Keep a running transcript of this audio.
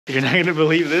You're not gonna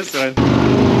believe this one.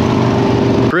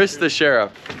 Chris the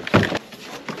Sheriff.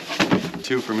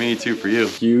 2 for me, 2 for you.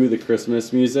 Cue the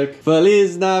Christmas music.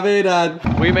 Feliz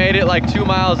Navidad. We made it like 2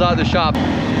 miles out of the shop.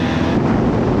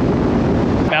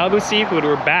 Malibu Seafood,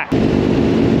 we're back. A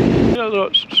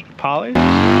little polish.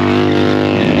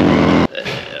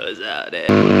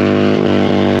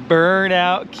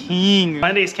 Burnout King.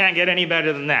 Mondays can't get any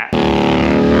better than that.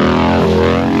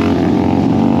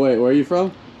 Wait, where are you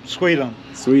from? Sweden.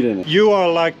 Sweden. You are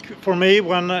like, for me,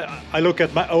 when I look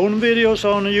at my own videos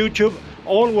on YouTube,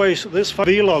 always this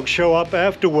vlog show up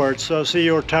afterwards. So see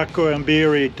your taco and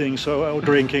beer eating, or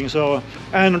drinking,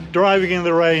 and driving in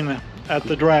the rain at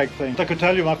the drag thing. I could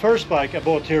tell you my first bike I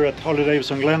bought here at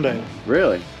Harley-Davidson Glendale.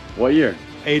 Really? What year?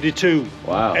 82.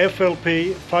 Wow.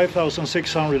 FLP,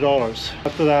 $5,600.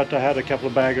 After that I had a couple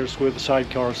of baggers with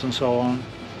sidecars and so on.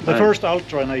 The first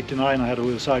Ultra in 89 I had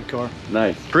with a sidecar.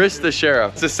 Nice. Chris the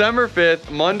Sheriff. It's December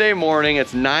 5th, Monday morning.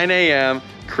 It's 9 a.m.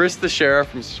 Chris the Sheriff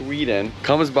from Sweden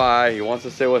comes by. He wants to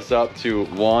say what's up to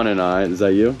Juan and I. Is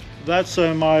that you? That's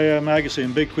my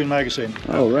magazine, Big Queen magazine.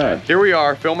 Oh, right. Here we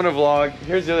are filming a vlog.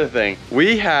 Here's the other thing.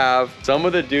 We have some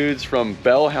of the dudes from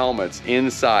Bell Helmets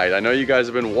inside. I know you guys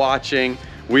have been watching.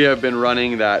 We have been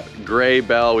running that gray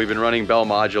Bell. We've been running Bell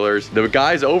Modulars. The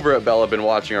guys over at Bell have been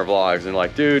watching our vlogs and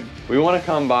like, dude, we want to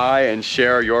come by and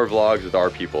share your vlogs with our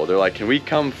people. They're like, can we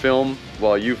come film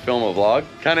while you film a vlog?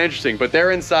 Kind of interesting, but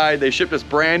they're inside. They shipped us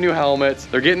brand new helmets.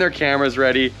 They're getting their cameras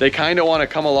ready. They kind of want to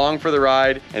come along for the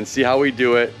ride and see how we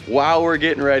do it while we're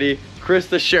getting ready. Chris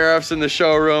the Sheriff's in the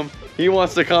showroom. He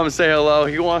wants to come say hello.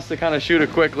 He wants to kind of shoot a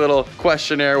quick little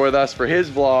questionnaire with us for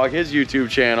his vlog, his YouTube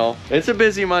channel. It's a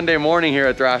busy Monday morning here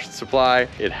at Thrashin Supply.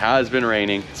 It has been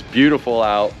raining. It's beautiful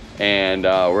out, and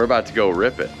we're about to go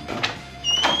rip it.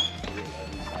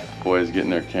 Boys getting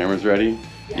their cameras ready.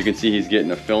 You can see he's getting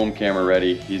a film camera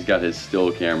ready. He's got his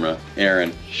still camera.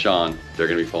 Aaron, Sean, they're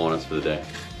gonna be following us for the day.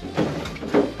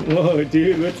 Whoa,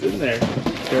 dude, what's in there?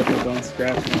 Careful, don't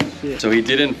scratch my shit. So he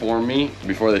did inform me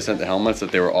before they sent the helmets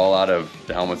that they were all out of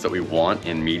the helmets that we want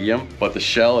in medium, but the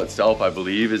shell itself, I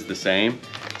believe, is the same.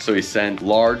 So he sent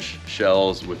large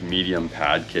shells with medium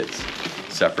pad kits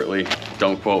separately.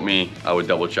 Don't quote me. I would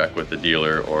double check with the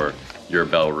dealer or your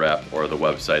Bell rep or the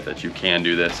website that you can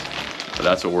do this. But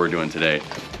that's what we're doing today.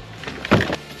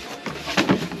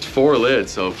 It's 4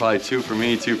 lids, so probably 2 for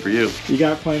me, 2 for you. You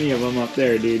got plenty of them up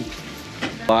there, dude.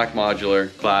 Black Modular,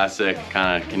 classic,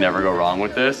 kind of can never go wrong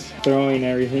with this. Throwing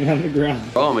everything on the ground.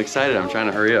 Oh, I'm excited. I'm trying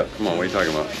to hurry up. Come on, what are you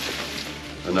talking about?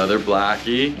 Another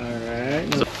Blackie. All right.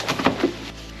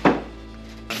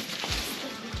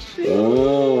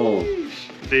 Oh.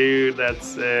 Dude, that's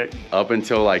sick. Up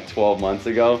until like 12 months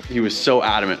ago, he was so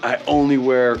adamant. I only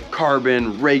wear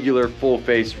carbon, regular full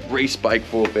face, race bike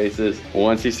full faces.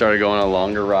 Once he started going on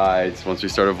longer rides, once we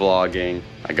started vlogging,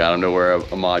 I got him to wear a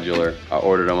Modular. I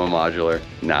ordered him a Modular.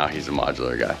 Now he's a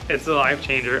Modular guy. It's a life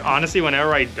changer. Honestly,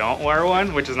 whenever I don't wear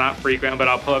one, which is not frequent, but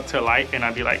I'll pull up to a light and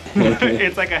I'll be like,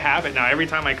 it's like a habit now. Every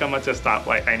time I come up to a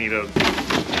stoplight, I need a...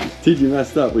 Dude, you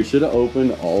messed up. We should have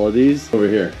opened all of these over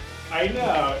here. I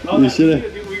know. Oh, You should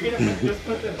have. We're gonna just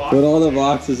put the box. Put all the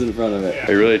boxes in front of it. Yeah.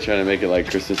 Are you really trying to make it like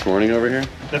Christmas morning over here?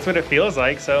 That's what it feels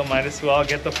like, so might as well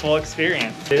get the full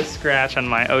experience. This scratch on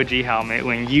my OG helmet,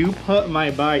 when you put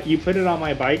my bike, you put it on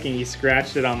my bike and you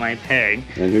scratched it on my peg.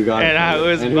 And who got it? And I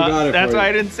was, that's why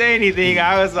I didn't say anything.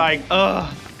 I was like,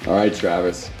 ugh. All right,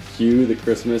 Travis. Cue the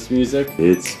Christmas music.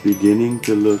 It's beginning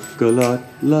to look a lot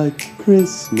like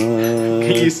Christmas.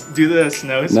 Can you do the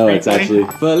snow sprinkling? No, it's actually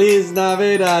Feliz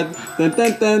Navidad. Dun,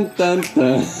 dun, dun, dun,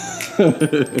 dun.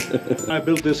 I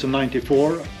built this in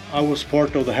 '94. I was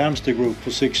part of the hamster group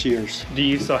for 6 years. Do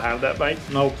you still have that bike?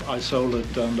 Nope, I sold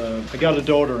it and I got a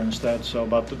daughter instead. So,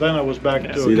 but then I was back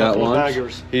to See a that couple of one?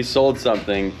 baggers. He sold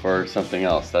something for something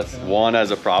else. That's Juan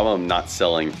has a problem not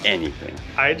selling anything.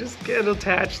 I just get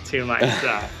attached to my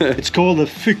stuff. It's called a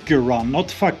figure run, not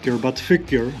fucker, but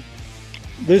figure.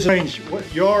 This range,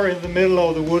 you're in the middle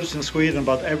of the woods in Sweden,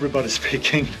 but everybody's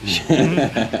speaking English.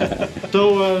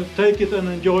 So take it and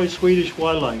enjoy Swedish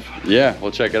wildlife. Yeah, we'll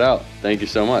check it out. Thank you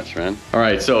so much, man. All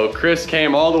right, so Chris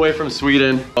came all the way from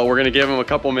Sweden. But we're gonna give him a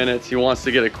couple minutes. He wants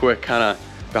to get a quick kind of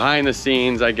behind the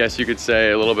scenes, I guess you could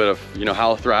say, a little bit of, you know,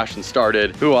 how Thrashin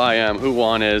started, who I am, who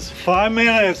Juan is. 5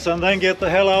 minutes and then get the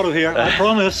hell out of here, I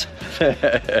promise.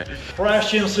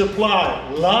 Thrashin Supply,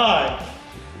 live,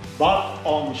 but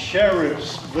on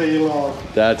Sheriff's vlog.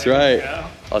 That's right.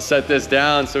 I'll set this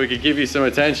down so we could give you some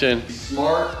attention. He's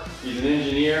smart, he's an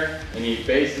engineer, and he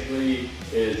basically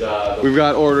is, we've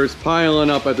got orders piling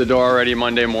up at the door already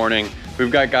Monday morning.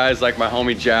 We've got guys like my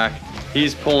homie Jack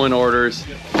He's pulling orders.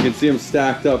 You can see them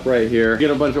stacked up right here.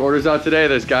 Get a bunch of orders out today.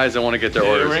 There's guys that want to get their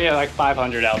orders. We're gonna get like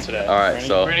 500 out today. All right,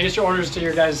 we're gonna get your orders to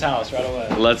your guys' house right away.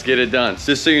 Let's get it done.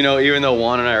 Just so you know, even though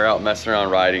Juan and I are out messing around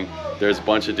riding, there's a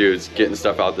bunch of dudes getting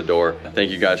stuff out the door.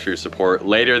 Thank you guys for your support.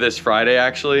 Later this Friday,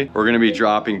 actually, we're gonna be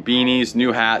dropping beanies,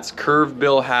 new hats, curved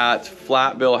bill hats,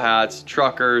 flat bill hats,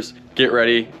 truckers. Get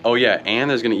ready. Oh yeah, and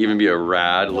there's gonna even be a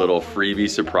rad little freebie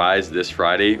surprise this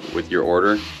Friday with your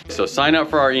order. So sign up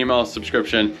for our email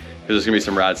subscription because there's gonna be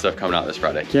some rad stuff coming out this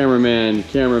Friday. Cameraman,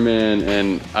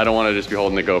 and I don't wanna just be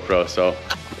holding the GoPro, so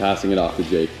I'm passing it off to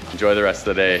Jake. Enjoy the rest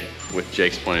of the day with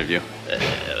Jake's point of view.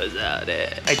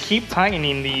 I keep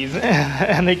tightening these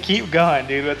and they keep going,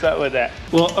 dude. What's up with that?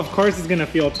 Well, of course it's gonna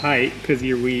feel tight because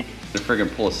you're weak. You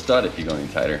friggin' pull a stud if you go any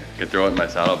tighter. You could throw it in my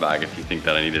saddlebag if you think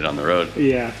that I need it on the road.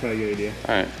 Yeah, that's probably a good idea.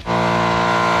 All right.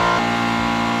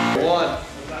 One.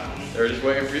 They're just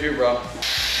waiting for you, bro.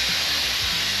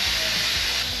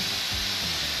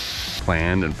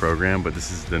 Planned and programmed, but this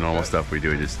is the normal stuff we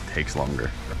do. It just takes longer.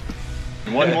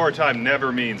 One more time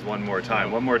never means one more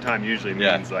time. One more time usually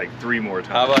means like 3 more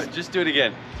times. How about just do it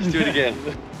again? Just do it again.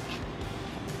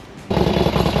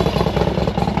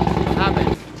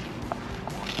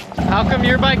 How come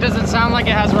your bike doesn't sound like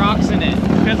it has rocks in it?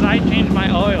 Because I changed my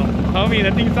oil. Homie,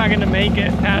 that thing's not gonna make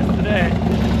it past today.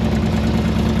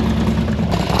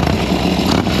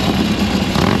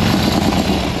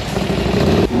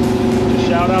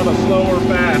 Shout out a slow or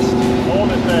fast. Hold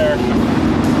it there.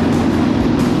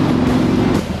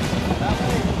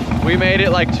 We made it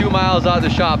like 2 miles out of the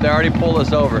shop. They already pulled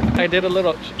us over. I did a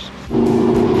little...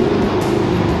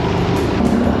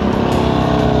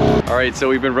 All right, so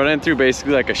we've been running through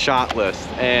basically like a shot list,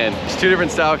 and there's 2 different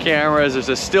style cameras. There's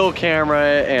a still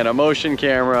camera and a motion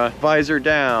camera, visor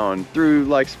down, through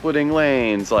like splitting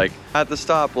lanes, like at the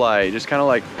stoplight, just kind of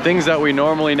like things that we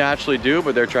normally naturally do,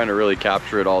 but they're trying to really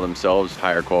capture it all themselves.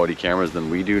 Higher quality cameras than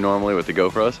we do normally with the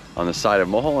GoPros. On the side of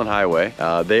Mulholland Highway,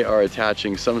 they are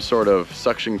attaching some sort of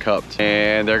suction cup,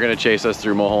 and they're gonna chase us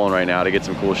through Mulholland right now to get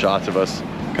some cool shots of us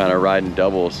kind of riding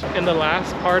doubles. In the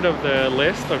last part of the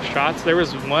list of shots, there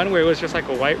was one where it was just like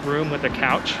a white room with a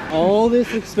couch. All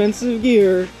this expensive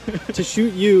gear to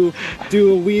shoot you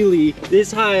do a wheelie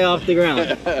this high off the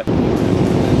ground.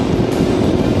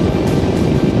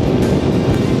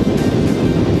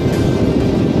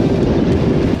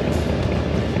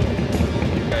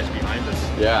 Guys behind us.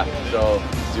 Yeah, so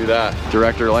let's do that.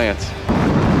 Director Lance.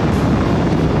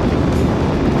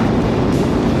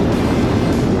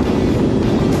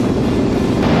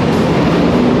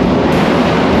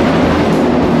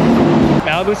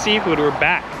 Malibu Seafood, we're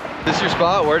back. This is your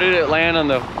spot? Where did it land on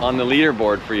the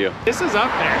leaderboard for you? This is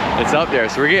up there. It's up there,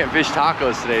 so we're getting fish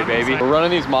tacos today, baby. We're running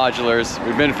these modulars.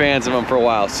 We've been fans of them for a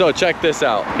while. So check this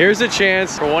out. Here's a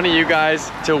chance for one of you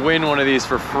guys to win one of these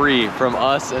for free from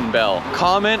us and Bell.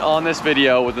 Comment on this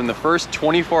video within the first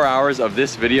 24 hours of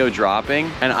this video dropping,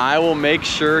 and I will make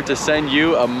sure to send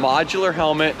you a modular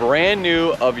helmet, brand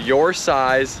new, of your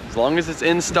size. As long as it's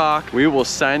in stock, we will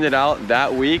send it out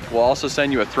that week. We'll also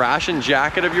send you a Thrashin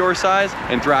jacket of your size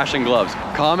and Thrashin gloves.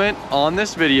 Comment on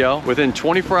this video within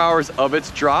 24 hours of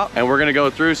its drop, and we're gonna go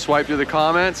through, swipe through the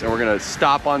comments, and we're gonna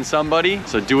stop on somebody.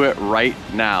 So do it right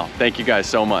now. Thank you guys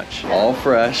so much. All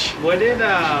fresh. What did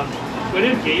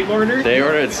Gabe order? They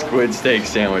ordered squid steak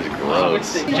sandwich.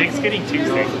 Gross. Jake's getting 2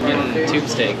 steaks. Tube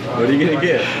steak. What are you gonna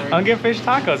get? I'll get fish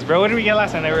tacos, bro. What did we get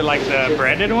last time? They were like the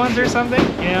breaded ones or something?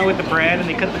 You know, with the bread, and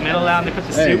they cut the middle out and they put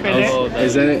the soup in it.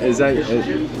 Is that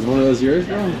one of those yours,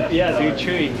 bro? Yeah, dude,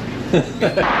 chewy.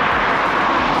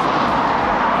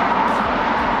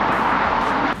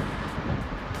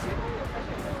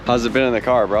 How's it been in the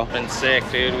car, bro? Been sick,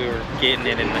 dude. We were getting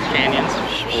it in the canyons.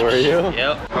 Were you?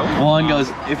 Yep. Juan goes,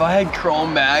 if I had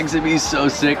chrome mags, it'd be so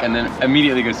sick. And then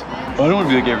immediately goes, I don't want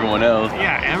to be like everyone else.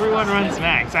 Yeah, everyone runs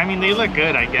mags. I mean, they look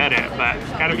good, I get it, but it's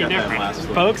gotta be different.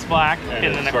 Spokes black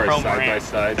and then the chrome brand.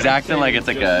 It's acting like it's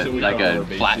like a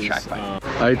flat track bike.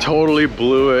 I totally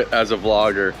blew it as a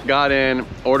vlogger. Got in,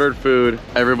 ordered food,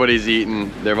 everybody's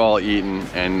eaten, they've all eaten,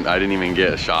 and I didn't even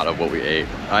get a shot of what we ate.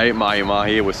 I ate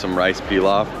mahi-mahi with some rice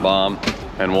pilaf, bomb,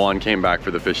 and Juan came back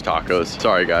for the fish tacos.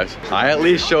 Sorry guys. I at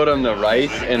least showed him the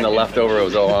rice and the leftover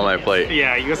was all on my plate.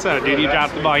 Yeah, you so, dude, you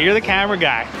dropped the ball. You're the camera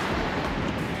guy.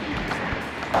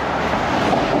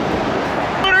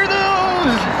 What are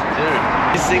those?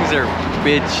 Dude, these things are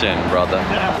bitchin', brother.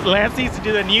 Lance needs to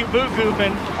do the new boot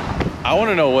goofing. I want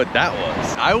to know what that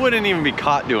was. I wouldn't even be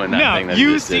caught doing that thing. No,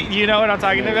 you know what I'm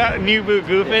talking about? New boot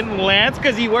goofing. Lance,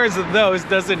 because he wears those,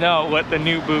 doesn't know what the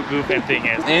new boot goofing thing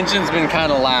is. The engine's been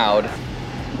kind of loud.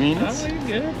 I mean, it's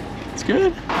good. It's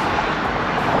good.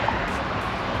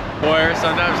 Where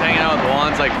sometimes hanging out with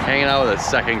Juan's like hanging out with a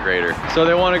second grader. So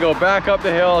they want to go back up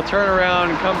the hill, turn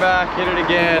around, come back, hit it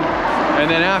again. And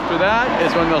then after that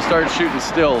is when they'll start shooting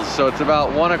stills. So it's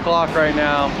about 1 o'clock right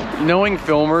now. Knowing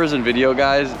filmers and video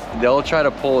guys, they'll try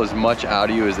to pull as much out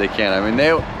of you as they can. I mean,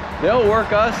 they'll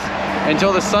work us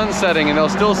until the sun's setting and they'll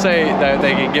still say that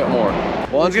they can get more.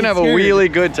 Juan's gonna have a really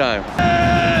good time.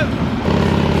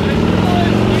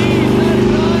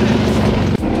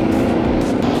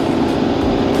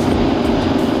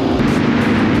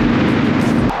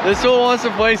 This fool wants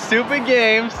to play stupid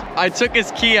games. I took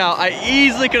his key out. I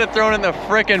easily could have thrown it in the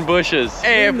frickin' bushes.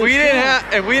 Hey, if we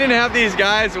didn't have these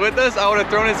guys with us, I would have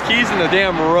thrown his keys in the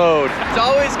damn road. It's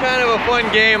always kind of a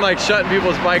fun game, like shutting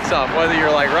people's bikes off, whether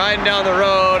you're like riding down the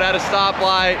road at a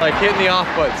stoplight, like hitting the off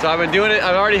button. So I've been doing it.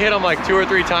 I've already hit him like 2 or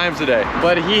 3 times today.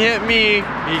 But he hit me,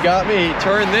 he got me, he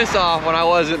turned this off when I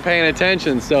wasn't paying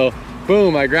attention. So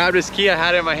boom, I grabbed his key, I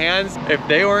had it in my hands. If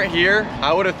they weren't here,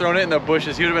 I would have thrown it in the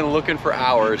bushes. He would have been looking for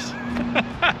hours.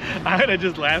 I would have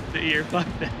just laughed at you. Fuck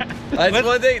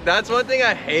that. That's one thing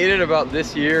I hated about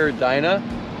this year Dyna,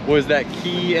 was that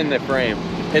key in the frame.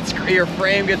 Your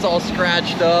frame gets all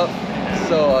scratched up.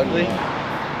 So ugly.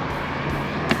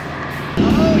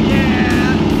 Oh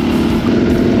yeah!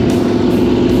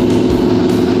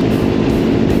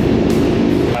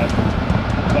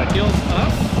 What, heels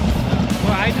up?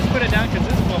 Well, I just put it down because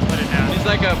this won't put it down. He's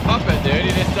like a puppet, dude.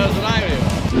 He just does what I do.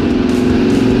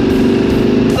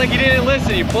 It's like he didn't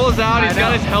listen. He pulls out, he's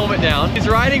got his helmet down. He's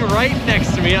riding right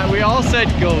next to me. We all said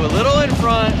go a little in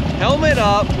front, helmet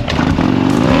up.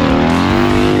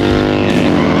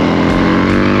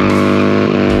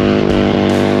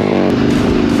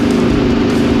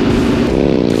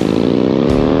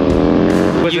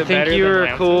 You think you were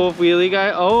a cool wheelie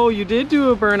guy? Oh, you did do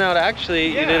a burnout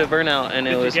actually. Yeah. You did a burnout and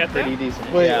it was pretty decent.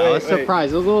 Wait, I was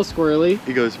surprised. It was a little squirrely.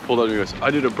 He goes, pulled up and he goes,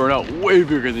 I did a burnout way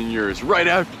bigger than yours right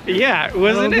after. Yeah, I don't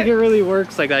wasn't think it? it really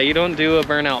works like that. You don't do a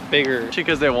burnout bigger.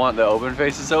 Because they want the open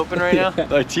faces open right now.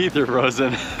 My teeth are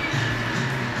frozen.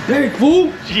 Hey,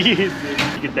 fool! Jesus.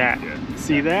 Look at that.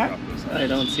 See that? I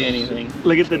don't see anything.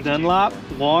 Look at the Dunlop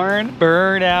Warren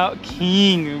Burnout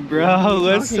King, bro.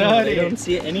 What's I that? don't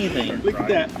see anything. Look at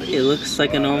that. It looks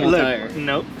like a normal tire.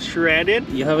 Nope, shredded.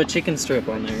 You have a chicken strip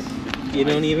on there. You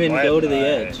don't even go to the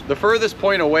edge. The furthest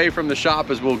point away from the shop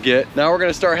as we'll get. Now we're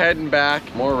gonna start heading back.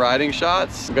 More riding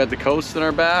shots. We've got the coast in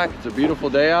our back. It's a beautiful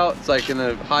day out. It's like in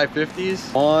the high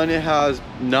 50s. Juan has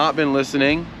not been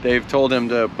listening. They've told him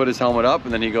to put his helmet up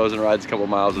and then he goes and rides a couple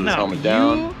miles with his helmet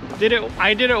down. You did it.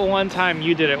 I did it one time.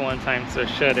 You did it one time. So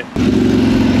shut it.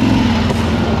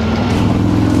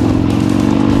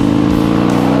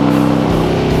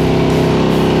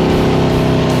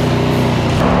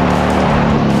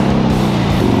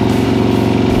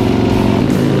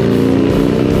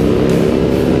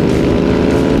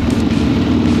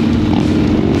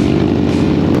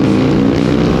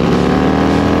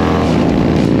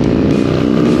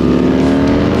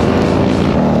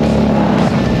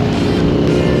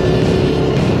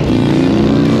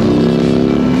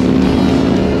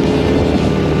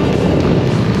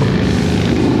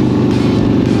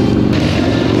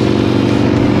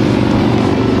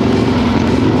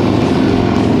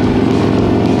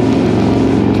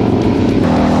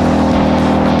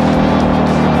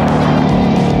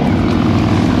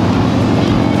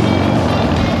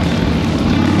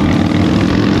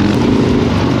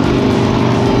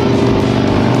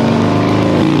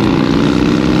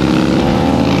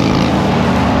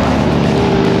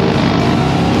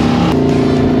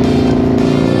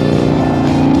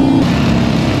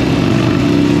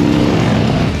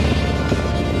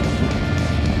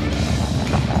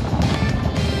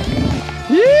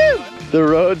 The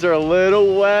roads are a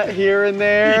little wet here and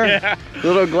there. Yeah. A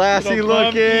little glassy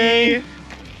looking.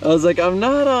 I was like, I'm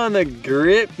not on the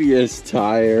grippiest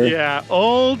tire. Yeah,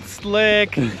 old,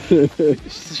 slick,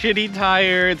 shitty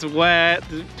tire, it's wet,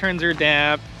 turns are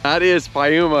damp. That is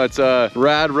Piuma. It's a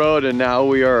rad road, and now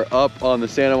we are up on the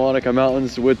Santa Monica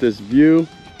Mountains with this view,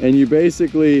 and you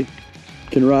basically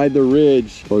can ride the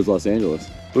ridge towards Los Angeles.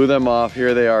 Blew them off.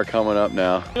 Here they are coming up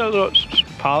now. A little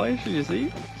polish, did you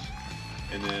see?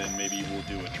 And then maybe we'll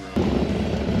do a drone.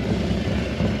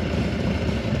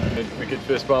 We could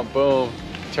fist bump, boom,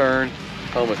 turn,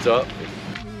 helmets up.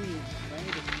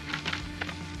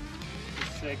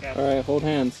 All right, hold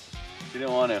hands. You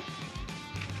didn't want to.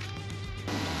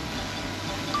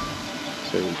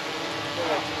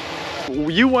 So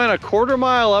You went a quarter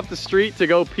mile up the street to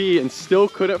go pee and still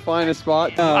couldn't find a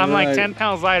spot. I'm like 10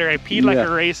 pounds lighter. I peed like a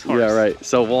racehorse. Yeah, right.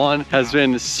 So Juan has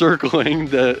been circling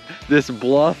this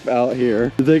bluff out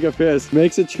here to take a piss.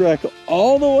 Makes a trek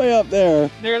all the way up there.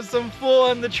 There's some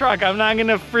fool in the truck. I'm not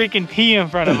gonna freaking pee in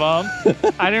front of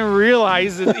him. I didn't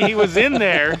realize that he was in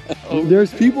there.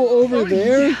 There's people over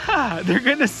there? Yeah, they're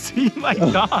gonna see my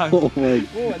dog. Oh my.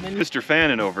 And then Mr.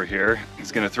 Fannin over here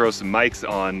is gonna throw some mics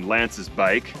on Lance's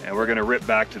bike and we're gonna rip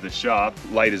back to the shop.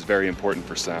 Light is very important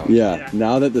for sound. Yeah,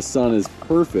 now that the sun is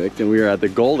perfect and we are at the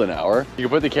golden hour, you can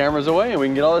put the cameras away and we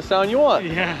can get all the sound you want.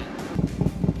 Yeah.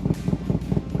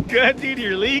 Good, dude,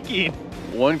 you're leaking.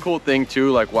 One cool thing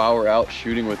too, like while we're out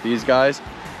shooting with these guys,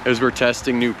 is we're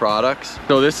testing new products.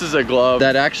 So this is a glove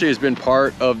that actually has been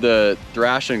part of the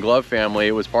Thrashin glove family.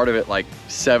 It was part of it like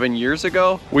 7 years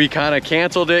ago. We kind of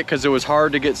canceled it because it was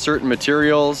hard to get certain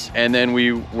materials, and then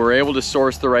we were able to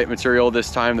source the right material this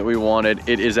time that we wanted.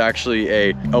 It is actually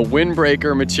a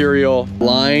windbreaker material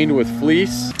lined with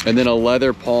fleece and then a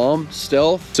leather palm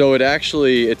stealth. So it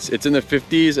actually, it's in the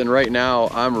 50s, and right now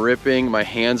I'm ripping, my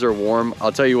hands are warm.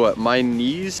 I'll tell you what, my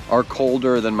knees are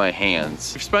colder than my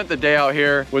hands. We've spent the day out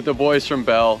here with the boys from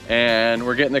Bell and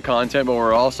we're getting the content, but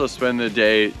we're also spending the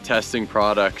day testing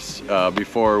products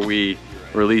before we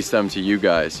release them to you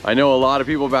guys. I know a lot of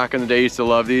people back in the day used to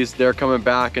love these. They're coming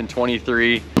back in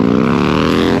 23.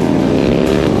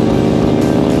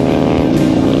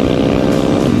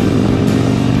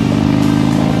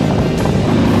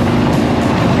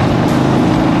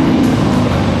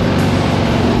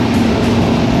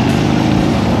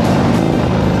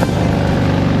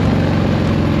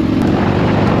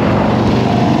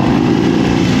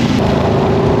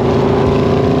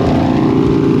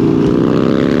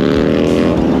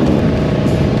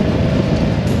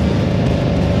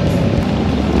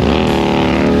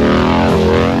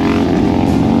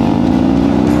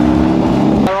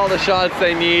 Shots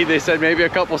they need. They said maybe a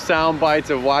couple sound bites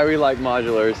of why we like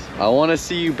modulars. I want to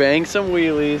see you bang some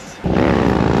wheelies.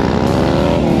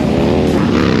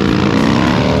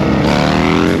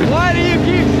 Why do you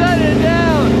keep setting it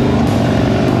down?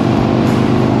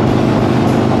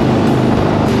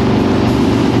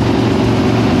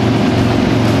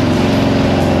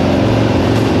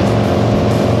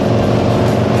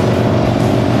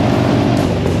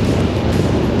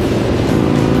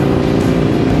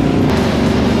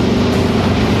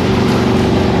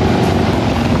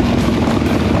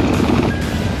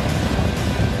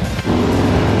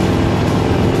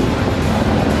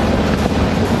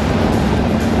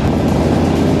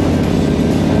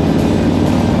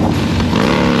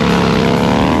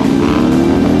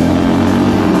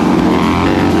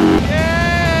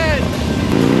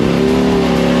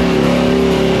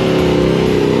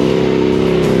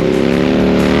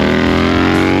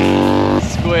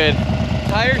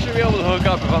 Tires should be able to hook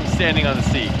up if I'm standing on the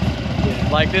seat. Yeah.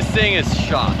 Like this thing is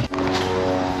shot.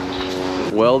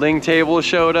 Welding table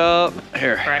showed up.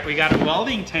 Here. All right, we got a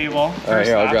welding table. All right,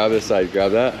 here, I'll grab this side,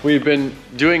 grab that. We've been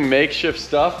doing makeshift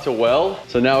stuff to weld,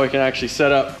 so now we can actually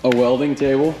set up a welding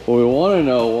table. What we want to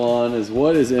know, Juan, is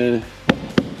what is in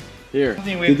here.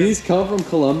 Did these come from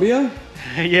Colombia?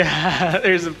 Yeah,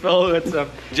 there's a fellow that's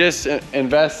just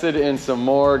invested in some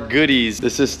more goodies.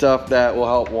 This is stuff that will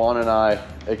help Juan and I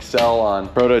excel on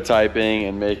prototyping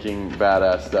and making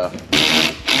badass stuff.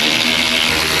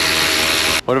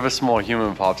 What if a small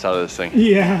human pops out of this thing?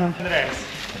 Yeah.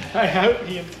 I hope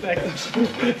he inspects.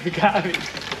 Got it.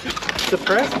 The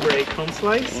press brake, home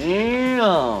slice.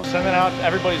 Damn. Sending out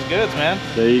everybody's goods, man.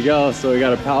 There you go. So we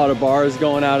got a pallet of bars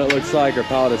going out, it looks like, or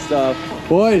pallet of stuff.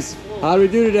 Boys, how do we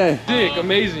do today? Sick,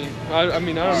 amazing. I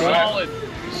mean, I don't know.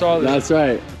 Solid. That's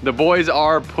right. The boys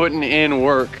are putting in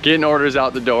work, getting orders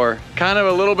out the door. Kind of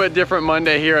a little bit different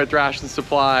Monday here at Thrashin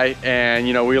Supply, and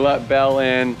you know, we let Bell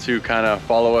in to kind of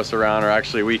follow us around, or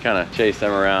actually we kind of chase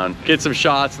them around. Get some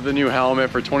shots of the new helmet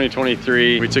for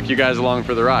 2023. We took you guys along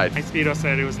for the ride. My speedo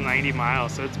said it was 90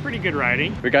 miles, so it's pretty good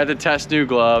riding. We got to test new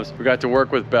gloves. We got to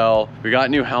work with Bell. We got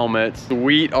new helmets.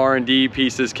 Sweet R&D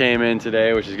pieces came in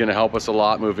today, which is gonna help us a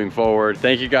lot moving forward.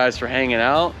 Thank you guys for hanging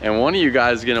out, and one of you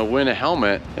guys is gonna win a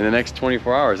helmet in the next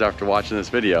 24 hours after watching this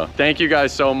video. Thank you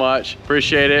guys so much.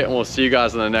 Appreciate it, and we'll see you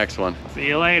guys on the next one. See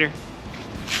you later.